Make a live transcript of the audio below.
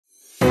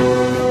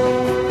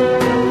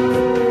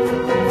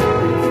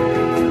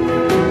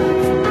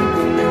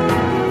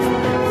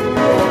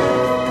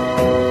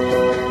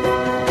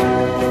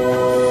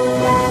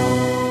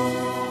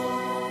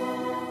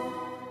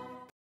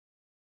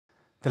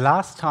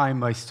last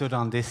time I stood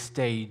on this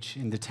stage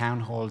in the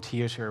Town Hall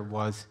Theatre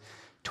was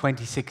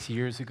 26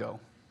 years ago.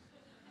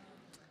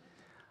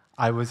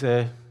 I was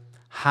a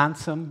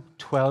handsome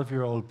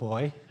 12-year-old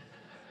boy.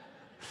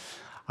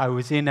 I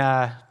was in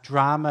a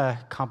drama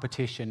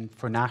competition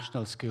for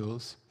national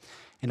schools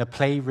in a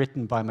play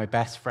written by my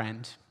best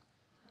friend.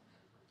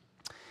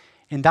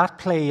 In that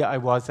play, I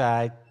was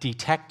a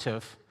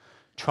detective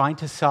trying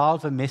to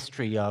solve a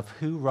mystery of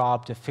who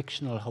robbed a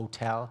fictional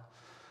hotel.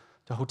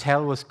 The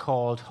hotel was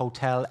called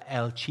Hotel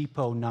El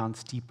Cheapo Non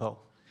Stipo.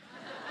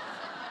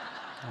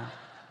 Yeah.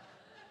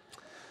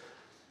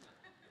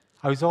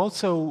 I was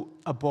also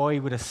a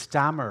boy with a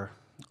stammer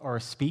or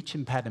a speech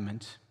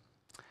impediment,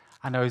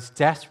 and I was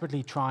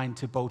desperately trying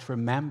to both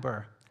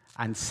remember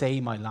and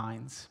say my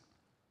lines.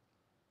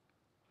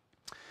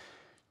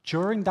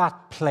 During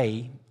that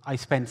play, I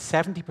spent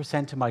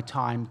 70% of my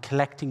time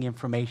collecting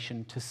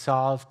information to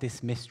solve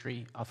this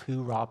mystery of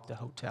who robbed the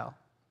hotel.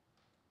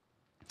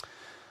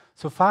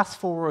 So fast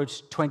forward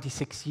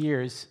 26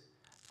 years,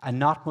 and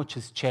not much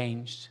has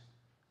changed.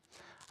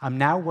 I'm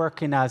now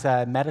working as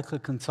a medical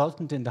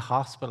consultant in the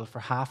hospital for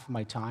half of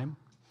my time,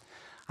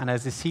 and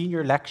as a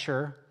senior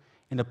lecturer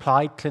in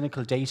applied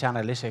clinical data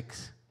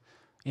analytics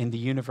in the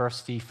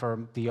university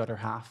for the other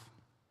half.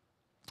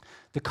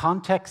 The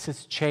context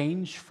has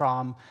changed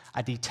from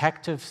a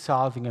detective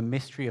solving a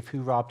mystery of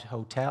who robbed a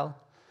hotel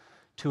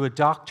to a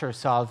doctor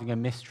solving a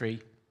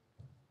mystery.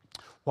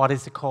 What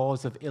is the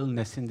cause of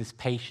illness in this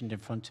patient in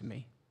front of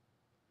me?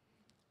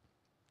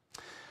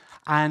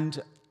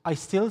 And I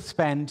still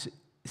spend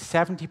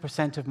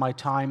 70% of my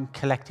time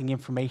collecting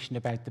information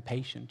about the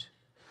patient,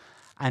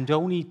 and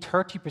only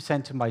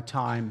 30% of my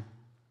time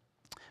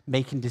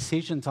making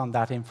decisions on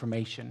that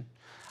information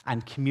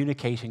and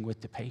communicating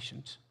with the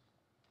patient.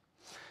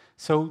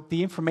 So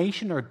the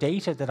information or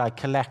data that I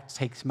collect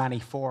takes many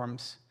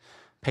forms: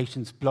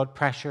 patient's blood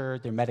pressure,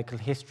 their medical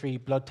history,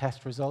 blood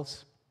test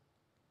results.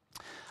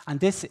 And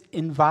this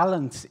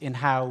imbalance in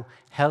how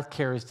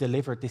healthcare is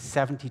delivered, this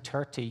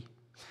 70-30,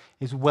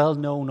 is well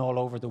known all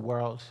over the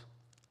world.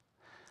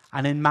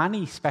 And in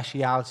many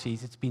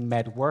specialities, it's been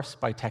made worse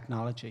by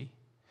technology,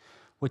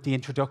 with the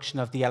introduction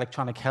of the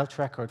electronic health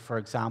record, for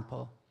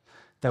example,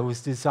 that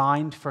was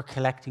designed for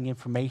collecting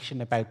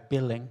information about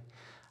billing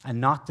and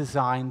not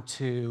designed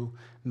to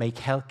make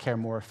healthcare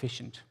more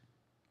efficient.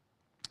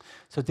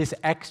 So this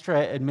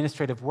extra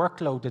administrative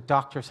workload that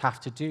doctors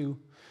have to do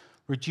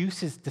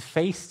reduces the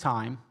face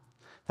time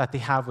that they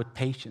have with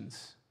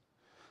patients,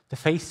 the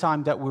face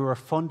time that we were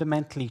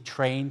fundamentally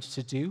trained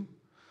to do,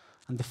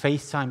 and the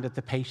face time that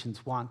the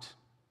patients want.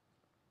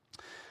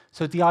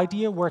 So the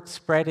idea worth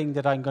spreading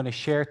that I'm going to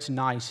share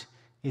tonight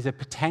is a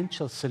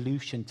potential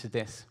solution to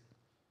this.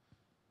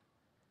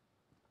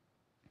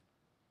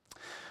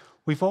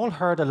 We've all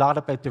heard a lot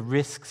about the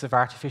risks of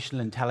artificial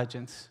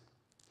intelligence,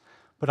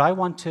 but I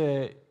want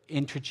to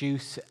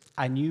introduce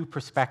a new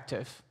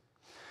perspective,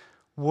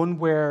 one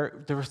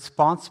where the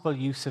responsible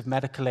use of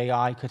medical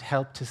AI could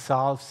help to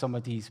solve some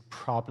of these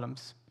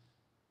problems.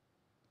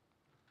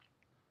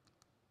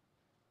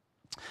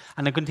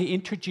 And I'm going to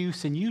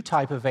introduce a new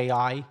type of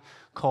AI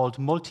called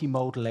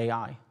multimodal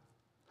AI.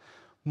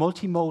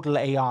 Multimodal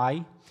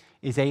AI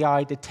is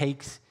AI that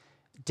takes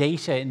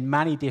data in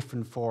many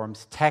different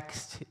forms: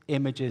 text,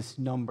 images,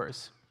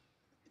 numbers.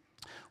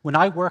 When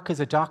I work as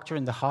a doctor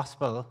in the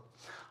hospital,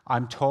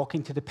 I'm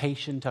talking to the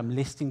patient, I'm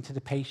listening to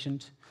the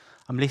patient,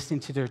 I'm listening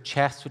to their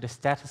chest with a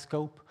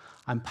stethoscope,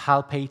 I'm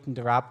palpating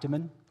their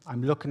abdomen,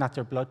 I'm looking at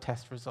their blood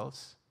test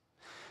results.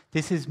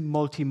 This is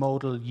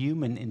multimodal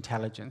human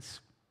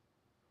intelligence.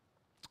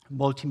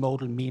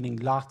 Multimodal meaning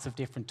lots of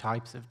different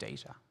types of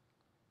data.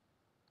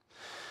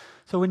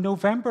 So in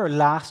November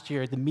last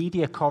year, the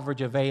media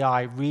coverage of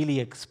AI really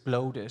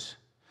exploded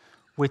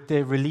with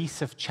the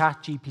release of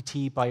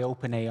ChatGPT by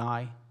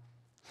OpenAI.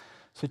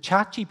 So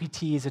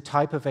ChatGPT is a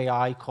type of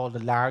AI called a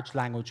large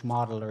language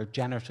model, or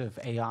generative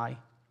AI.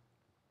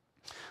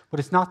 But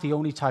it's not the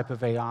only type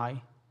of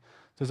AI.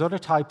 There's other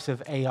types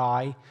of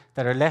AI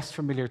that are less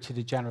familiar to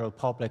the general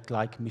public,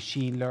 like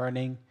machine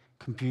learning,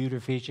 computer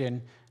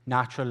vision,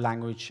 natural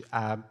language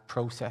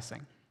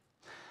processing.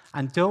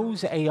 And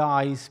those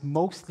AIs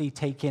mostly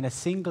take in a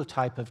single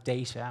type of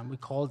data, and we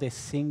call this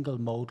single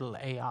modal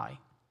AI.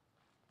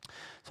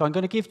 So I'm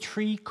going to give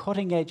 3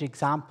 cutting-edge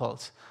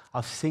examples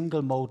of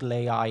single modal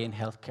AI in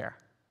healthcare.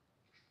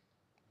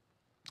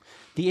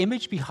 The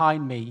image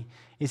behind me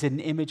is an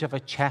image of a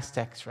chest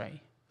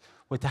X-ray,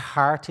 with the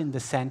heart in the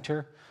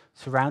center,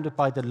 surrounded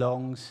by the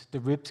lungs, the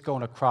ribs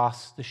going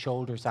across, the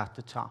shoulders at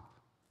the top.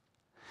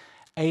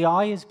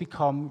 AI has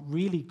become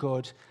really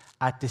good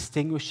at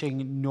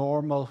distinguishing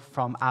normal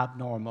from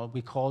abnormal.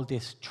 We call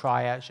this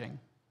triaging.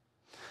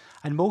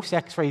 And most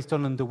X-rays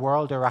done in the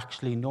world are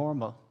actually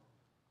normal.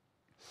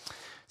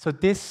 So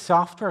this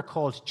software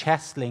called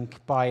ChestLink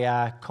by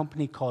a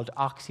company called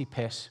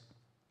Oxypit,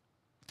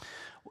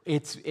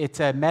 it's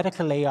a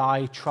medical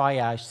AI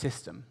triage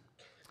system.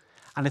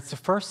 And it's the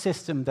first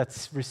system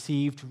that's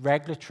received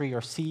regulatory or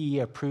CE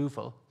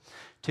approval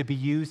to be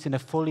used in a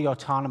fully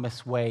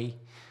autonomous way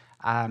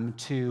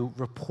to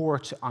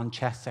report on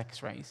chest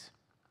x-rays.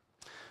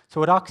 So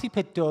what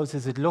Oxypit does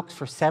is it looks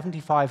for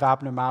 75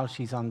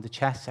 abnormalities on the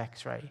chest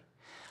x-ray.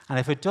 And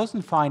if it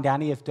doesn't find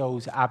any of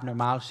those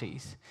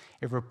abnormalities,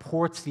 it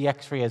reports the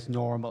x-ray as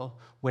normal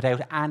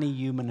without any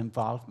human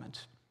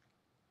involvement.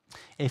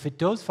 If it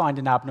does find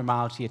an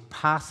abnormality, it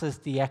passes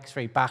the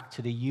x-ray back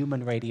to the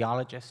human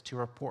radiologist to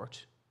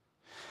report.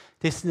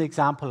 This is an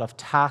example of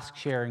task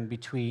sharing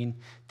between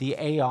the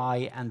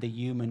AI and the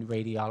human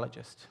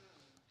radiologist.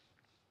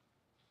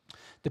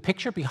 The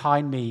picture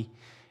behind me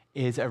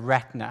is a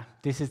retina.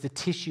 This is the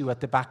tissue at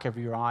the back of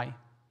your eye.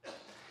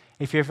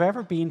 If you've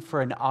ever been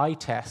for an eye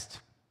test,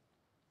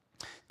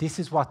 this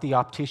is what the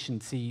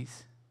optician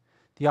sees.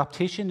 The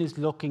optician is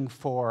looking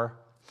for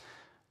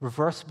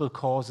reversible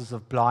causes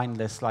of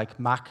blindness like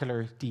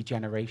macular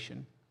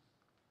degeneration.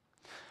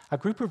 A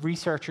group of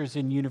researchers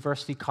in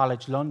University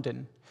College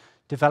London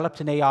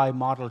developed an AI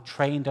model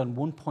trained on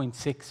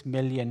 1.6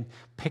 million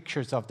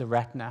pictures of the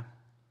retina.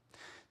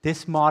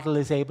 This model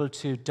is able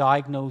to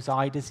diagnose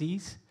eye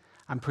disease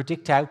and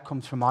predict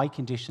outcomes from eye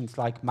conditions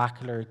like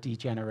macular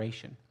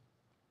degeneration.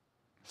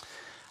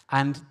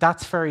 And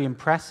that's very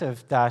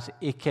impressive that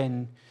it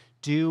can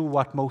do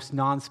what most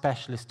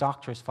non-specialist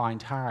doctors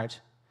find hard,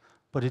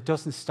 but it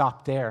doesn't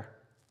stop there.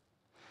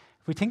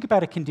 If we think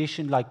about a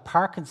condition like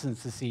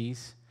Parkinson's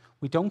disease,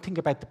 we don't think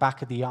about the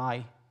back of the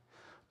eye.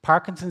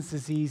 Parkinson's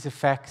disease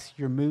affects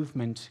your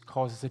movement,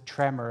 causes a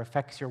tremor,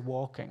 affects your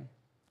walking.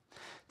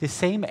 The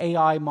same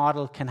AI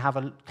model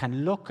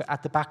can look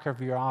at the back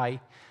of your eye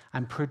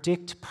and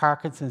predict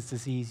Parkinson's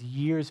disease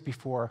years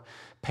before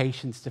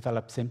patients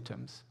develop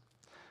symptoms.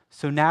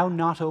 So now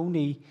not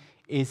only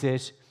is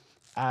it,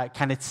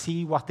 can it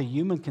see what the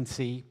human can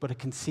see, but it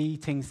can see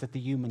things that the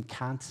human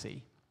can't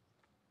see.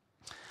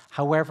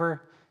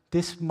 However,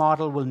 this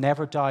model will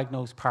never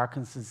diagnose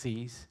Parkinson's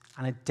disease,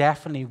 and it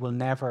definitely will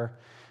never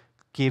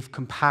give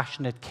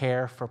compassionate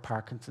care for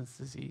Parkinson's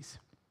disease.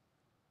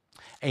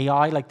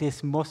 AI like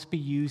this must be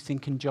used in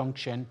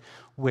conjunction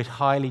with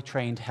highly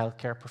trained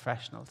healthcare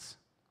professionals.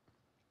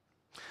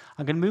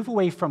 I'm going to move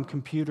away from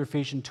computer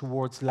vision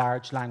towards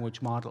large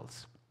language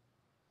models.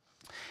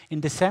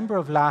 In December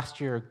of last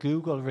year,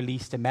 Google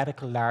released a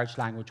medical large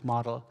language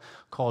model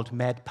called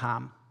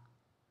MedPAM.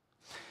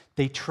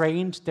 They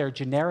trained their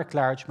generic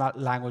large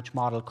language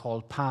model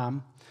called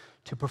PAM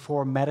to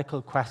perform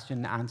medical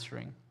question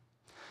answering.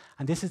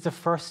 And this is the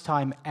first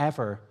time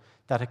ever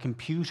that a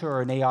computer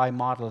or an AI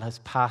model has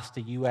passed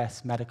a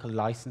US medical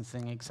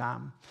licensing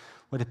exam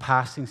with a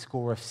passing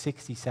score of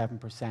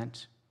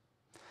 67%.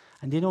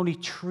 And then only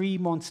 3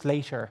 months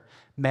later,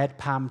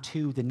 MedPAM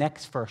 2, the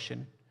next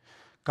version,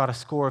 got a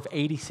score of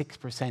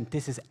 86%.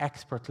 This is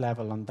expert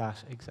level on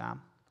that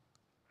exam.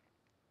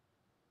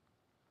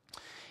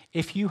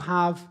 If you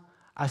have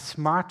a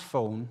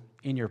smartphone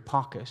in your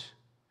pocket,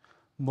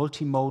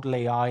 multimodal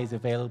AI is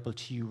available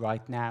to you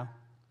right now.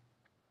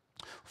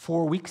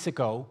 4 weeks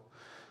ago,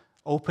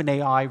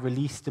 OpenAI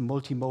released the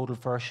multimodal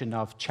version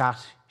of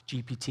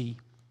ChatGPT.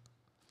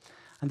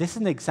 And this is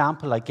an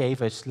example I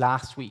gave it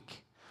last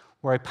week,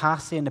 where I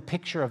passed in a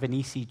picture of an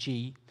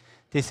ECG.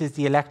 This is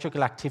the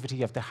electrical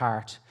activity of the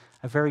heart,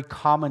 a very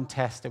common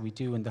test that we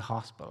do in the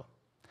hospital.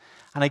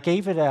 And I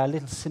gave it a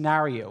little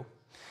scenario.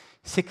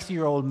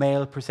 60-year-old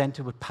male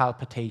presented with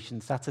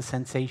palpitations. That's a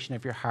sensation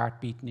of your heart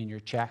beating in your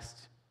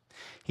chest.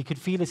 He could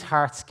feel his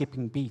heart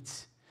skipping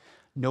beats.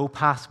 No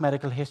past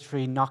medical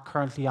history, not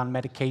currently on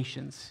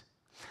medications.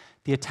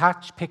 The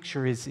attached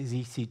picture is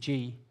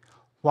ECG.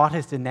 What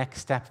is the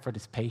next step for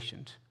this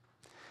patient?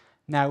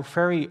 Now,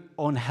 very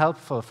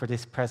unhelpful for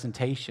this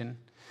presentation,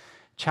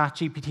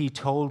 ChatGPT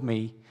told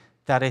me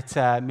that it's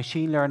a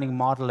machine learning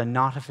model and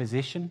not a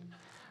physician,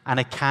 and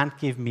it can't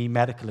give me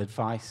medical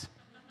advice.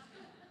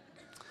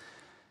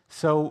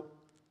 So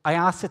I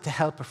asked it to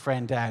help a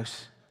friend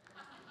out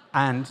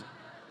and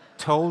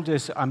told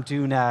it I'm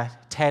doing a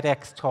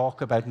TEDx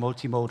talk about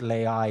multimodal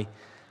AI,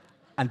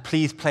 and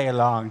please play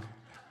along.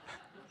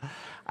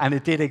 And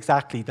it did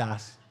exactly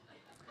that.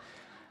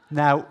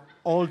 Now,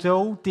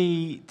 although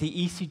the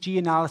ECG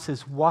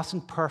analysis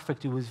wasn't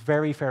perfect, it was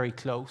very, very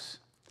close.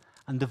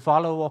 And the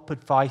follow-up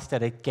advice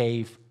that it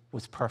gave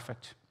was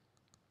perfect.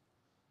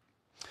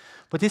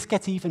 But this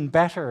gets even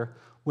better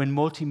when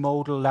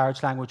multimodal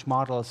large language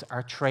models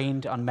are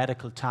trained on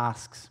medical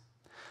tasks.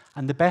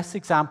 And the best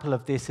example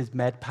of this is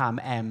MedPAM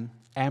M,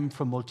 M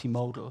for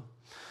multimodal,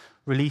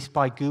 released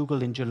by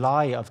Google in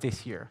July of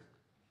this year.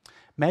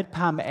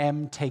 MedPAM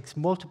M takes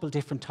multiple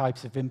different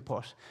types of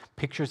input,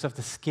 pictures of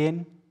the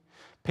skin,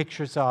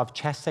 pictures of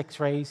chest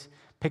x-rays,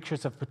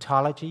 pictures of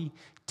pathology,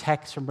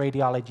 text from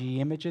radiology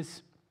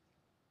images,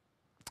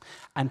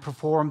 and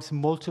performs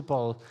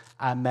multiple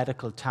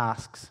medical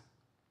tasks.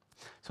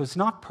 So it's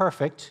not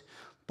perfect,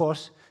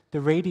 but the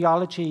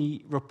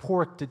radiology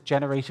report that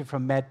generated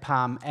from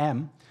MedPAM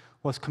M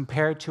was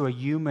compared to a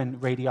human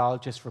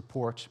radiologist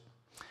report.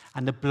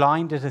 And the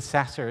blinded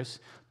assessors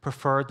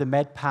preferred the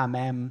MedPAM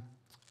M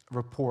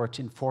report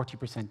in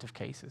 40% of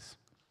cases.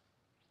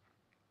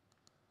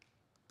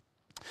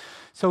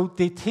 So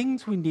the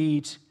things we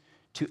need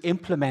to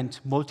implement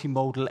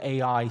multimodal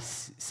AI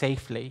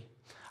safely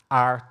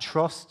are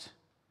trust,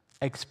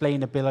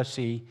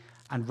 explainability,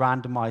 and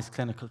randomized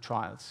clinical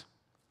trials.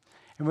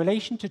 In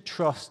relation to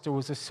trust, there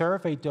was a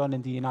survey done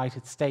in the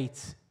United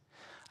States,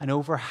 and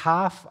over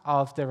half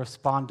of the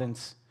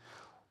respondents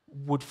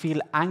would feel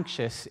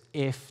anxious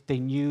if they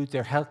knew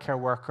their healthcare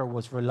worker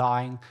was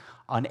relying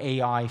on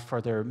AI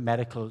for their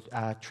medical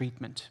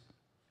treatment.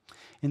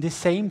 In this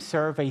same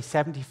survey,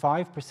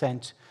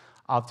 75%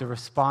 of the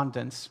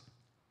respondents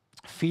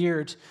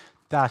feared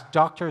that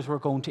doctors were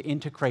going to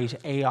integrate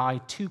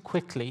AI too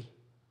quickly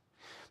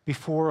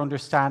before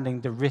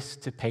understanding the risks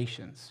to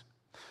patients.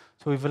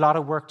 So we have a lot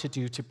of work to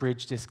do to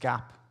bridge this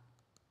gap.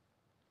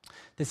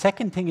 The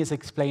second thing is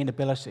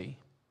explainability.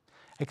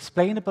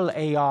 Explainable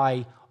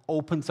AI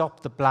opens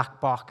up the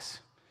black box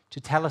to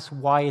tell us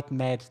why it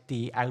made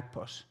the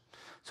output.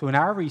 So in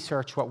our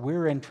research, what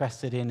we're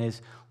interested in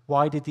is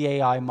why did the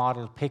AI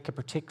model pick a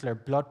particular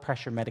blood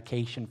pressure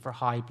medication for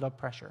high blood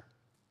pressure?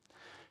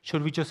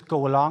 Should we just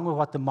go along with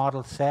what the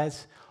model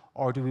says,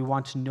 or do we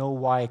want to know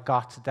why it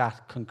got to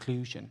that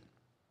conclusion?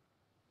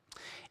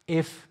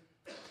 If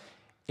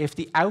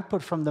the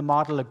output from the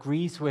model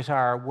agrees with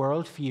our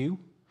worldview,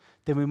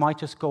 then we might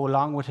just go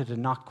along with it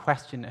and not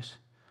question it.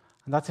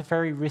 And that's a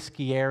very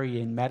risky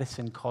area in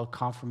medicine called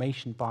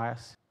confirmation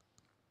bias.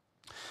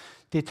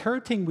 The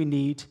third thing we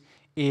need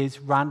is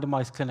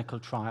randomized clinical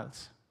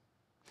trials.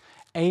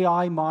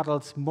 AI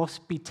models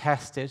must be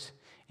tested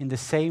in the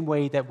same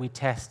way that we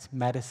test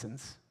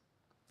medicines.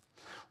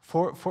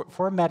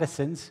 For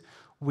medicines,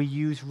 we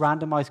use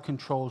randomized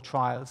controlled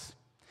trials.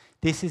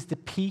 This is the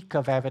peak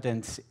of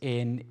evidence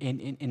in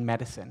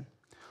medicine.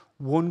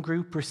 One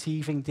group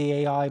receiving the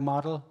AI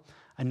model,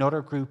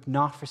 another group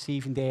not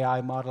receiving the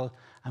AI model,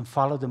 and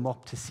follow them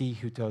up to see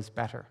who does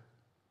better.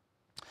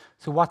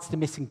 So what's the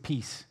missing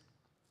piece?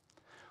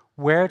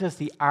 Where does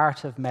the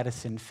art of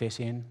medicine fit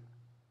in?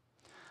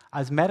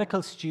 As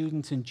medical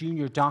students and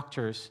junior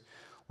doctors,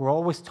 we're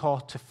always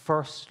taught to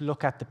first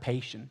look at the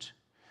patient.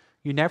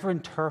 You never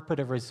interpret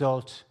a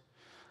result,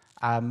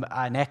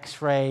 an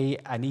X-ray,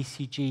 an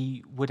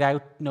ECG,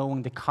 without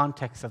knowing the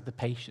context of the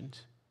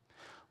patient.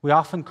 We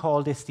often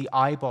call this the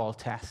eyeball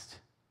test.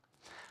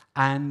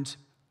 And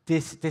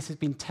this has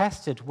been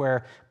tested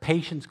where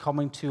patients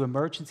coming to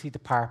emergency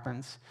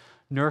departments,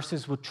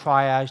 nurses would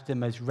triage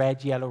them as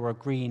red, yellow, or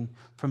green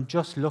from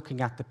just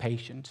looking at the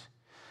patient.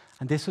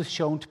 And this was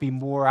shown to be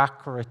more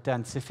accurate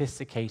than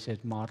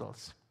sophisticated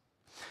models.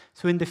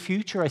 So in the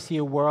future, I see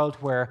a world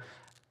where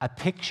a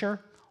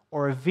picture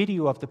or a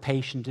video of the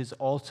patient is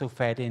also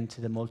fed into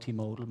the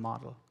multimodal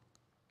model.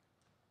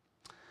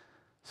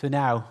 So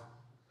now,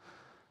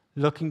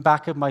 looking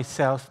back at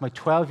myself, my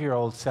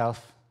 12-year-old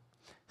self,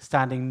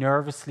 standing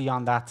nervously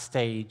on that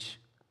stage,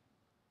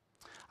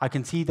 I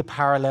can see the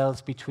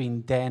parallels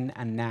between then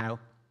and now.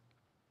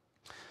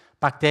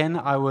 Back then,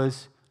 I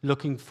was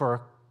looking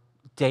for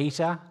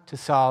data to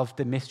solve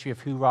the mystery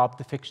of who robbed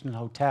the fictional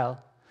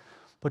hotel,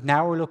 but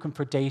now we're looking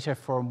for data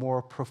for a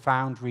more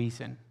profound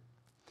reason,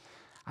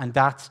 and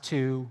that's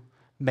to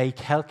make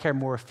healthcare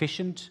more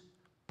efficient,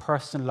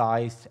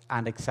 personalized,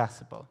 and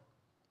accessible.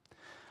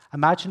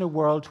 Imagine a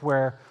world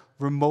where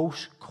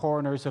remote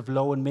corners of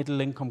low and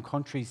middle income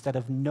countries that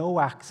have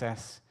no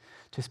access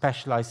to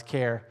specialized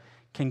care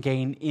can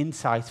gain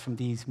insights from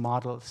these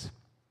models.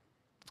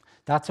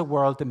 That's a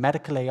world that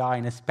medical AI,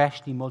 and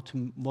especially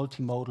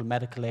multimodal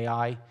medical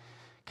AI,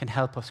 can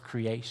help us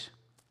create.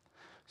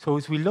 So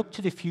as we look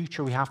to the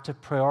future, we have to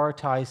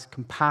prioritize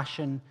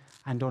compassion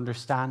and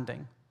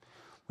understanding.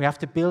 We have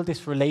to build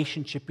this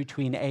relationship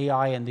between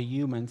AI and the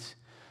humans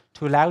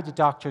to allow the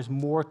doctors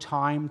more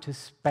time to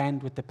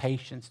spend with the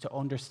patients, to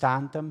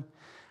understand them,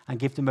 and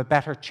give them a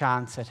better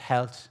chance at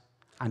health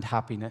and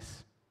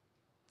happiness.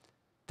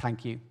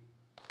 Thank you.